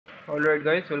Alright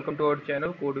guys, welcome to our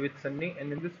channel Code with Sunny,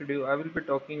 and in this video I will be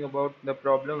talking about the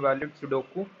problem valid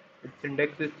Sudoku. Its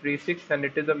index is 36 and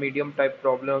it is a medium type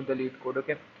problem of the LeetCode.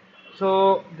 Okay,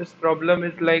 so this problem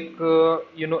is like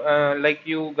like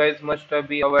you guys must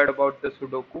be aware about the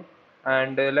Sudoku,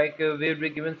 and we will be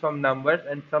given some numbers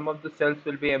and some of the cells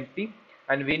will be empty,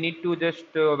 and we need to just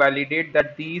validate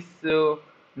that these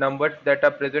numbers that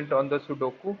are present on the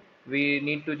Sudoku, we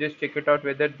need to just check it out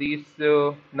whether these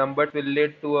numbers will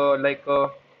lead to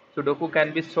a Sudoku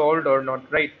can be solved or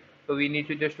not, right? So we need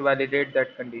to just validate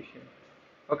that condition.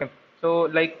 Okay, so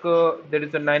there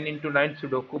is a 9 into 9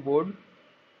 Sudoku board,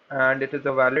 and it is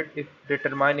a valid if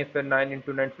determine if a 9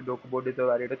 into 9 Sudoku board is a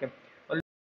valid. Okay, only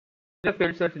the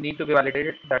field cells need to be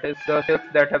validated, that is the cells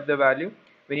that have the value.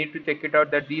 We need to check it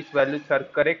out that these values are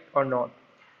correct or not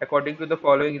according to the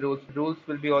following rules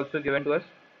will be also given to us.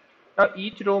 Now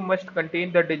each row must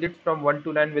contain the digits from 1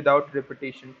 to 9 without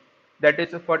repetition. That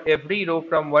is, for every row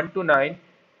from 1 to 9,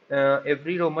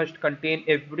 every row must contain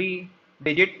every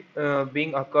digit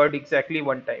being occurred exactly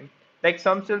one time. Like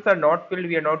some cells are not filled,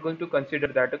 we are not going to consider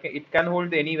that. Okay, it can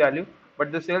hold any value,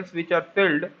 but the cells which are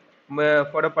filled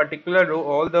for a particular row,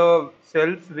 all the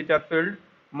cells which are filled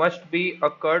must be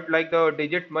occurred, like the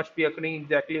digit must be occurring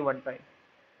exactly one time.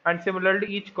 And similarly,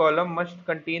 each column must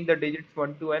contain the digits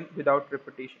 1 to n without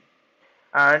repetition.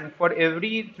 And for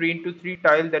every 3 into 3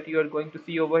 tile that you are going to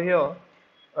see over here,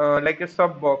 like a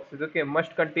sub box is okay,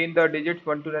 must contain the digits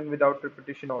 1 to n without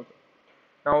repetition also.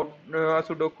 Now a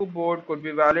Sudoku board could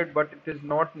be valid, but it is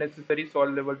not necessarily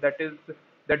solvable. That is,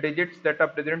 the digits that are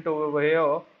present over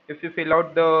here, if you fill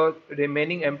out the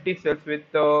remaining empty cells with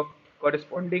the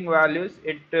corresponding values,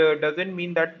 it doesn't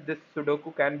mean that this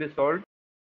Sudoku can be solved,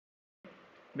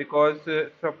 because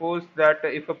suppose that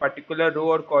if a particular row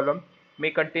or column may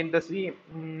contain the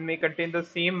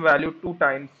same value two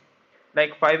times,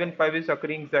 like 5 and 5 is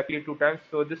occurring exactly two times,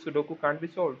 so this Sudoku can't be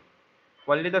solved.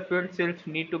 Only the field cells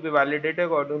need to be validated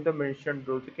according to the mentioned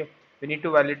rules. Okay, we need to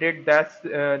validate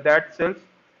that cells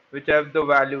which have the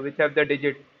value, which have the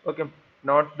digit. Okay,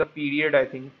 not the period. I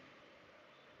think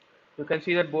you can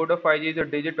see that board of ij is a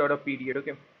digit or a period.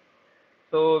 Okay,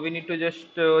 so we need to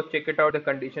just check it out the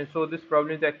condition. So this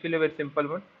problem is actually a very simple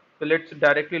one. So let's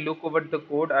directly look over the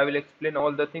code. I will explain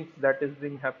all the things that is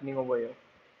being happening over here.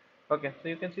 Okay, so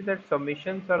you can see that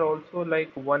submissions are also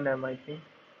like 1M, I think,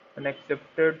 and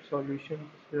accepted solutions.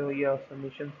 Yeah,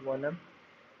 submissions 1M,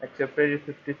 accepted is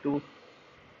 52.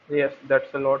 Yes,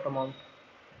 that's a lot amount.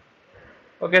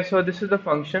 Okay, so this is the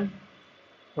function.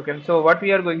 Okay, so what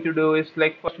we are going to do is,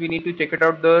 like, first we need to check it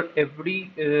out the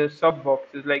every sub box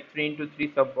is like 3 into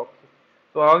 3 sub boxes.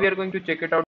 So how we are going to check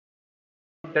it out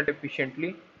that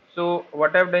efficiently? So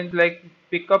what I've done is like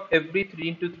pick up every 3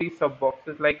 into 3 sub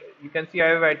boxes. Like you can see, I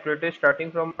have iterated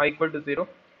starting from I equal to 0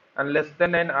 and less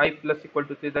than and I plus equal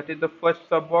to 3. That is the first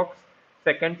sub box,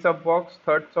 second sub box,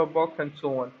 third sub box, and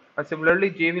so on. And similarly,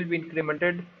 j will be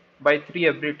incremented by 3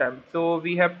 every time. So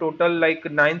we have total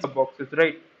like 9 sub boxes,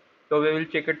 right? So we will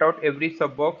check it out every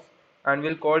sub box and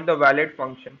we'll call the valid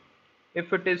function.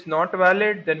 If it is not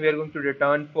valid, then we are going to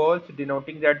return false,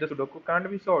 denoting that the Sudoku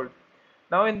can't be solved.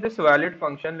 Now in this valid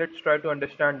function, let's try to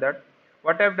understand that.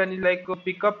 What I've done is like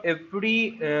pick up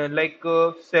every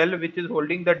cell which is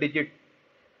holding the digit.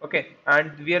 Okay,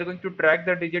 and we are going to track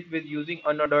the digit with using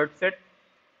unordered set.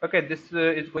 Okay, this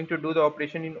is going to do the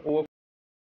operation in O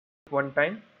one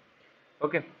time.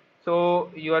 Okay,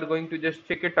 so you are going to just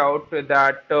check it out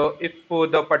that if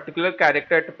the particular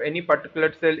character of any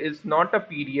particular cell is not a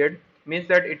period, means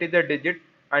that it is a digit,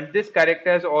 and this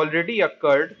character has already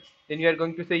occurred, then you are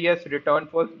going to say yes, return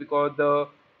false, because the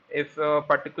if a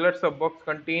particular subbox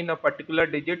contain a particular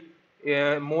digit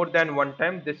more than one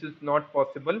time, this is not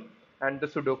possible and the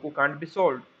Sudoku can't be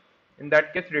solved. In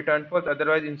that case, return false.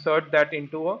 Otherwise, insert that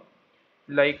into a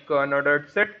another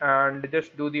set and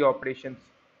just do the operations.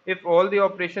 If all the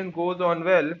operation goes on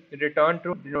well, return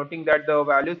true, denoting that the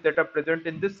values that are present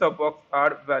in this subbox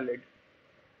are valid.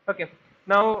 Okay,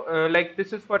 now like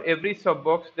this is for every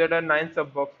subbox. There are 9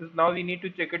 subboxes. Now we need to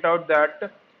check it out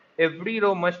that every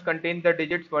row must contain the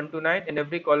digits 1 to 9 and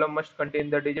every column must contain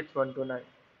the digits 1 to 9.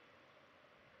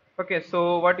 Okay,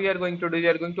 so what we are going to do, we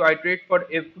are going to iterate for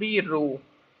every row.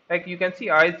 Like you can see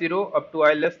I0 up to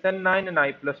I less than 9 and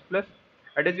I plus plus.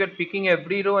 That is, we are picking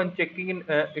every row and checking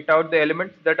it out the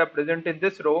elements that are present in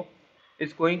this row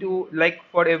is going to, like,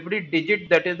 for every digit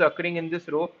that is occurring in this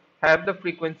row, have the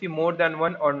frequency more than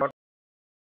 1 or not.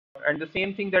 And the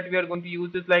same thing that we are going to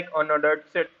use is like unordered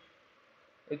set.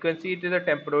 You can see it is a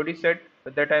temporary set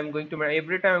that I am going to,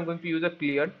 every time I'm going to use a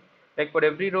clear. Like for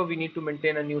every row we need to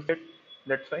maintain a new set.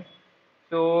 That's why.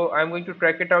 So I'm going to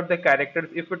track it out the characters.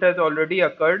 If it has already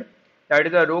occurred, that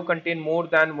is a row contain more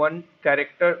than one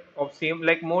character of same,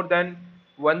 like more than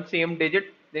one same digit,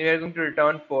 then we are going to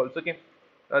return false. Okay,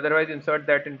 otherwise insert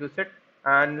that into set.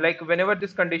 And like whenever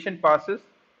this condition passes,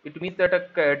 it means that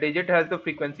a digit has the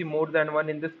frequency more than one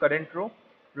in this current row,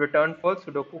 return false,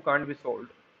 Sudoku can't be solved.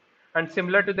 And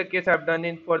similar to the case I've done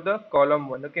in for the column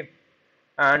one. Okay,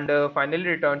 and finally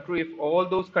return true if all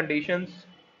those conditions,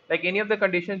 like any of the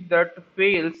conditions that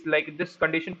fails, like this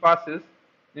condition passes,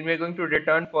 then we're going to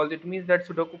return false. It means that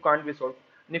Sudoku can't be solved.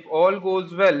 And if all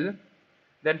goes well,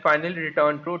 then finally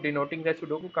return true, denoting that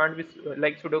Sudoku can't be,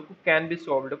 like Sudoku can be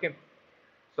solved. Okay,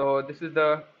 so this is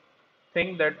the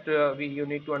thing that we you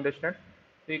need to understand.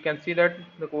 So you can see that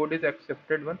the code is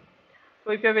accepted one.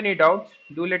 So if you have any doubts,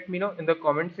 do let me know in the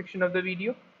comment section of the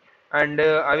video. And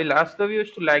I will ask the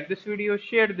viewers to like this video,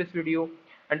 share this video,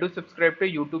 and do subscribe to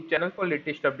YouTube channel for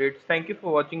latest updates. Thank you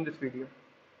for watching this video.